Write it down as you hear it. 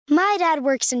My dad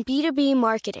works in B2B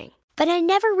marketing, but I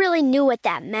never really knew what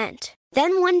that meant.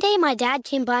 Then one day, my dad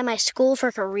came by my school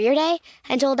for career day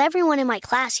and told everyone in my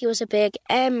class he was a big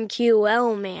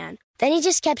MQL man. Then he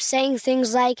just kept saying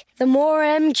things like, the more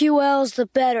MQLs, the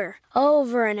better,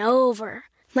 over and over.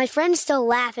 My friends still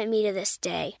laugh at me to this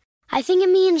day. I think it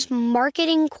means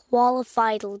marketing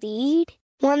qualified lead.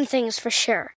 One thing's for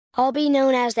sure, I'll be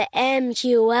known as the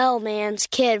MQL man's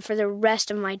kid for the rest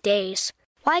of my days.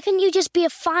 Why couldn't you just be a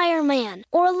fireman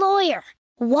or a lawyer?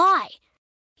 Why?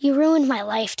 You ruined my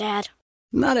life, Dad.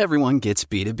 Not everyone gets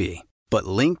B2B, but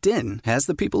LinkedIn has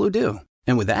the people who do.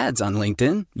 And with ads on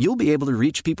LinkedIn, you'll be able to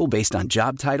reach people based on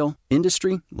job title,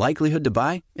 industry, likelihood to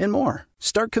buy, and more.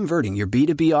 Start converting your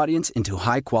B2B audience into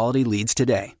high-quality leads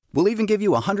today. We'll even give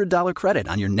you a $100 credit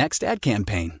on your next ad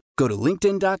campaign. Go to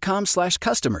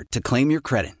linkedin.com/customer to claim your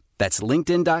credit. That's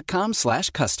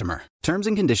linkedin.com/customer. Terms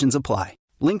and conditions apply.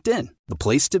 LinkedIn, the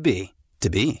place to be,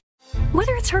 to be.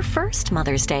 Whether it's her first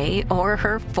Mother's Day or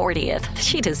her 40th,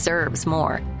 she deserves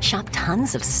more. Shop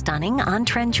tons of stunning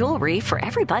on-trend jewelry for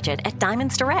every budget at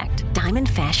Diamonds Direct. Diamond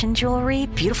fashion jewelry,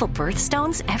 beautiful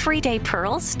birthstones, everyday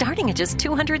pearls starting at just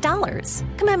 $200.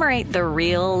 Commemorate the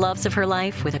real loves of her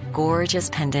life with a gorgeous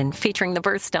pendant featuring the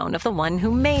birthstone of the one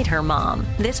who made her mom.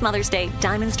 This Mother's Day,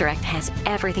 Diamonds Direct has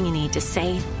everything you need to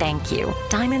say thank you.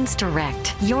 Diamonds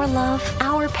Direct. Your love,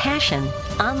 our passion.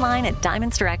 Online at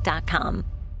diamondsdirect.com.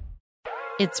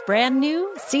 It's brand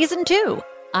new, Season 2.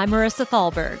 I'm Marissa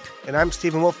Thalberg. And I'm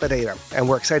Stephen Wolf Bedeta, and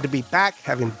we're excited to be back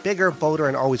having bigger, bolder,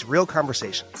 and always real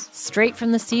conversations. Straight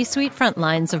from the C-suite front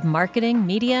lines of marketing,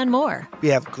 media, and more. We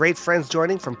have great friends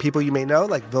joining from people you may know,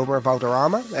 like Vilmer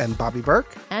Valderrama and Bobby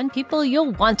Burke. And people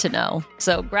you'll want to know.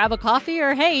 So grab a coffee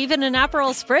or, hey, even an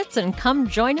Aperol Spritz and come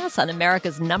join us on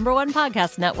America's #1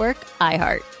 podcast network,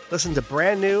 iHeart. Listen to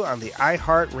Brand New on the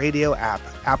iHeart Radio app,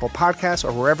 Apple Podcasts,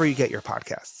 or wherever you get your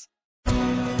podcasts.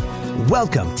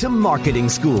 Welcome to Marketing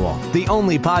School, the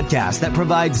only podcast that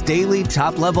provides daily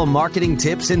top-level marketing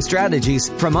tips and strategies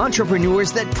from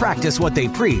entrepreneurs that practice what they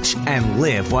preach and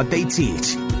live what they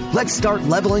teach. Let's start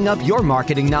leveling up your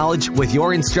marketing knowledge with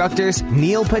your instructors,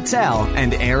 Neil Patel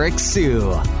and Eric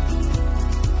Sue.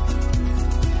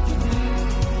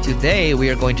 Today, we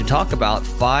are going to talk about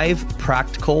 5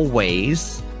 practical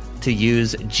ways to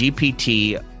use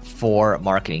GPT for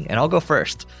marketing. And I'll go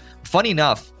first. Funny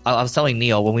enough, I was telling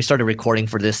Neil, when we started recording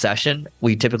for this session,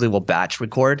 we typically will batch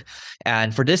record.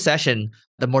 And for this session,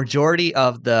 the majority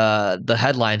of the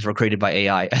headlines were created by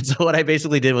AI. And so what I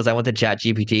basically did was I went to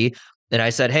ChatGPT and I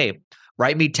said, hey,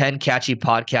 write me 10 catchy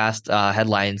podcast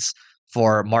headlines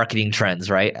for marketing trends,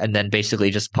 right? And then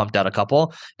basically just pumped out a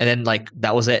couple. And then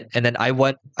that was it. And then I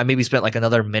maybe spent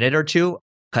another minute or two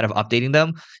kind of updating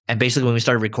them. And basically when we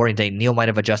started recording today, Neil might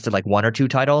have adjusted 1 or 2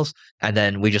 titles, and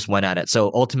then we just went at it. So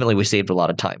ultimately we saved a lot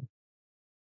of time.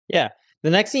 Yeah. The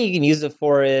next thing you can use it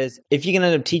for is, if you can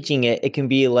end up teaching it, it can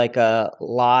be like a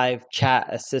live chat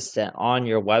assistant on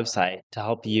your website to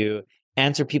help you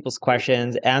answer people's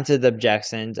questions, answer the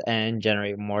objections, and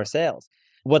generate more sales.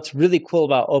 What's really cool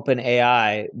about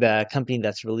OpenAI, the company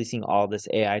that's releasing all this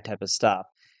AI type of stuff,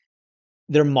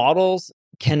 their models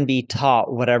can be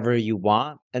taught whatever you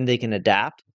want and they can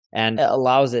adapt, and it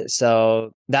allows it so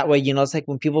that way, it's like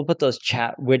when people put those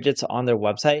chat widgets on their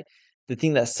website, the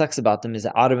thing that sucks about them is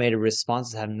that automated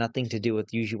responses have nothing to do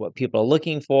with usually what people are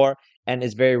looking for. And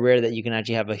it's very rare that you can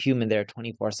actually have a human there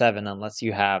 24/7 unless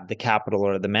you have the capital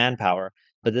or the manpower.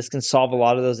 But this can solve a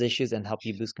lot of those issues and help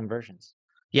you boost conversions.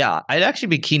 Yeah, I'd actually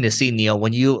be keen to see, Neil,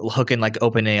 when you hook in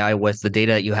OpenAI with the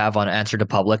data that you have on Answer to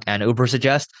Public and Uber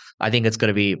Suggest, I think it's going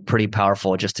to be pretty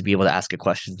powerful just to be able to ask it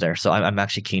questions there. So I'm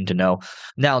actually keen to know.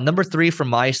 Now, number 3 from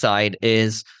my side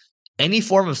is any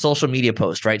form of social media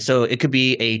post, right? So it could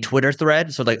be a Twitter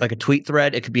thread, so like a tweet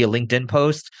thread. It could be a LinkedIn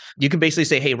post. You can basically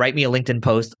say, hey, write me a LinkedIn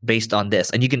post based on this.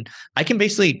 And I can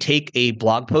basically take a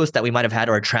blog post that we might have had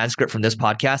or a transcript from this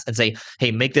podcast and say,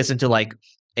 hey, make this into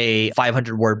a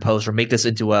 500-word post, or make this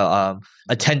into a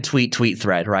 10-tweet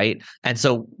thread, right? And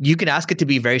so you can ask it to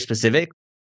be very specific.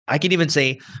 I can even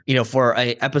say, for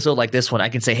an episode like this one, I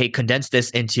can say, hey, condense this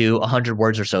into 100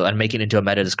 words or so and make it into a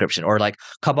meta description, or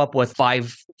come up with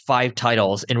five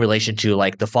titles in relation to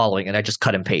the following, and I just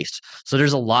cut and paste. So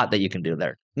there's a lot that you can do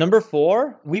there. Number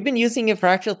 4, we've been using it for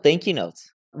actual thank you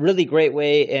notes. Really great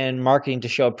way in marketing to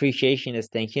show appreciation is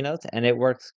thank you notes, and it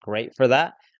works great for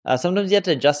that. Sometimes you have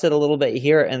to adjust it a little bit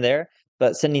here and there,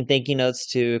 but sending thank you notes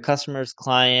to customers,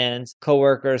 clients,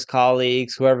 coworkers,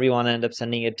 colleagues, whoever you want to end up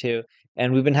sending it to.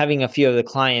 And we've been having a few of the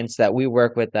clients that we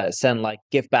work with that send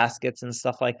gift baskets and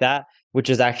stuff like that, which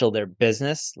is actually their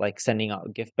business, sending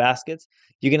out gift baskets.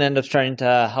 You can end up starting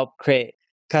to help create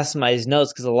customized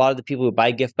notes because a lot of the people who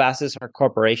buy gift baskets are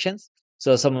corporations.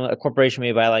 So a corporation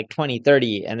may buy like 20,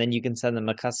 30, and then you can send them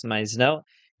a customized note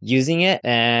using it.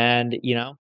 And,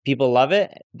 people love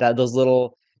it. That those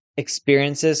little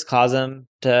experiences cause them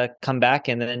to come back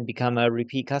and then become a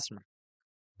repeat customer.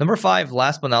 Number 5,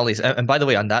 last but not least, and by the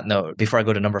way, on that note, before I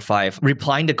go to number 5,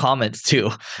 replying to comments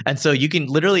too. And so you can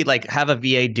literally like have a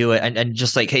VA do it and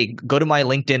just like, hey, go to my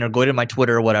LinkedIn or go to my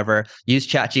Twitter or whatever, use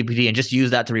ChatGPT and just use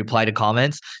that to reply to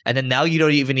comments. And then now you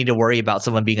don't even need to worry about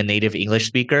someone being a native English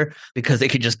speaker because they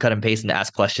could just cut and paste and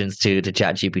ask questions to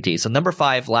ChatGPT. So number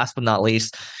 5, last but not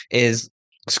least, is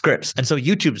scripts. And so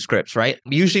YouTube scripts, right?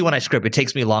 Usually when I script, it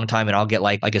takes me a long time and I'll get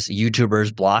like, I guess,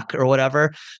 YouTuber's block or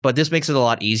whatever, but this makes it a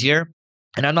lot easier.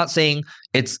 And I'm not saying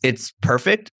it's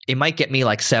perfect. It might get me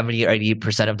like 70 or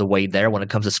 80% of the way there when it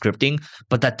comes to scripting,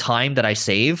 but that time that I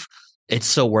save, it's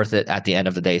so worth it at the end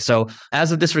of the day. So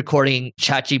as of this recording,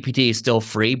 ChatGPT is still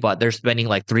free, but they're spending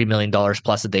like $3 million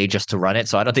plus a day just to run it.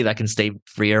 So I don't think that can stay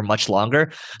freer much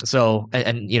longer. So,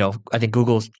 and I think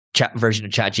Google's version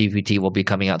of ChatGPT will be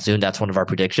coming out soon. That's one of our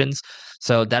predictions.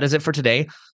 So that is it for today.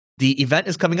 The event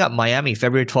is coming up, Miami,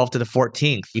 February 12th to the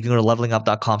 14th. You can go to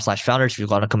levelingup.com/founders if you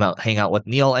want to come out, hang out with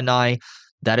Neil and I.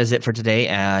 That is it for today,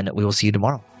 and we will see you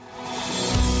tomorrow.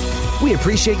 We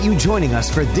appreciate you joining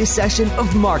us for this session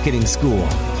of Marketing School.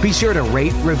 Be sure to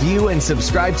rate, review, and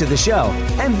subscribe to the show,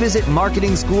 and visit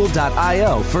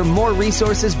marketingschool.io for more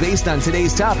resources based on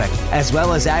today's topic, as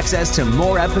well as access to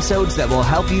more episodes that will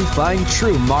help you find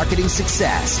true marketing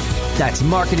success. That's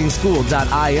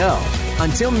marketingschool.io.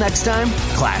 Until next time,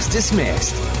 class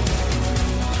dismissed.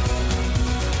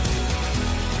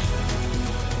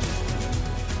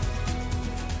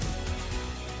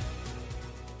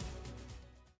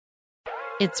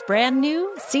 It's brand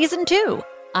new, Season 2.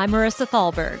 I'm Marissa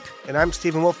Thalberg. And I'm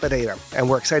Stephen Wolf-Bedeta, and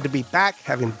we're excited to be back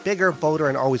having bigger, bolder,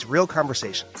 and always real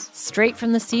conversations. Straight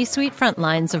from the C-suite front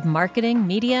lines of marketing,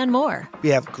 media, and more. We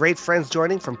have great friends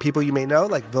joining from people you may know,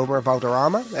 like Vilmer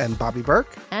Valderrama and Bobby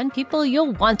Burke. And people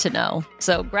you'll want to know.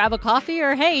 So grab a coffee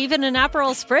or, hey, even an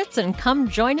Aperol Spritz and come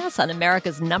join us on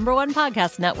America's #1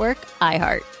 podcast network,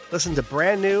 iHeart. Listen to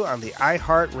Brand New on the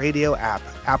iHeart Radio app,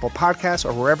 Apple Podcasts,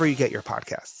 or wherever you get your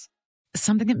podcasts.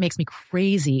 Something that makes me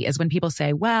crazy is when people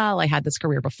say, well, I had this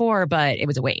career before, but it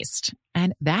was a waste.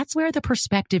 And that's where the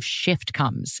perspective shift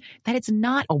comes, that it's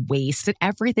not a waste, that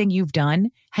everything you've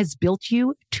done has built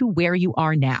you to where you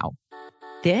are now.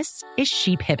 This is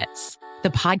She Pivots, the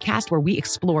podcast where we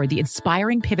explore the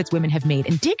inspiring pivots women have made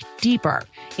and dig deeper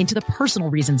into the personal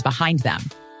reasons behind them.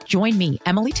 Join me,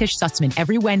 Emily Tish Sussman,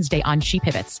 every Wednesday on She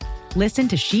Pivots. Listen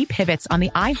to She Pivots on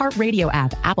the iHeartRadio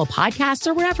app, Apple Podcasts,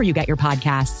 or wherever you get your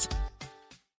podcasts.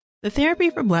 The Therapy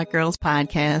for Black Girls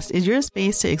podcast is your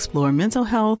space to explore mental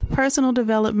health, personal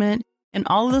development, and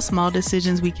all of the small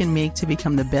decisions we can make to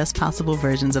become the best possible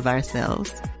versions of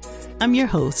ourselves. I'm your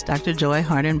host, Dr. Joy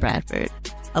Harden Bradford,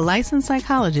 a licensed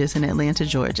psychologist in Atlanta,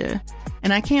 Georgia,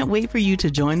 and I can't wait for you to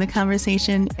join the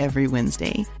conversation every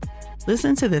Wednesday.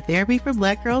 Listen to the Therapy for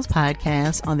Black Girls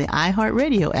podcast on the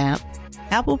iHeartRadio app,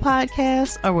 Apple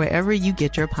Podcasts, or wherever you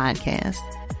get your podcasts.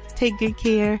 Take good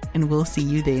care, and we'll see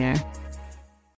you there.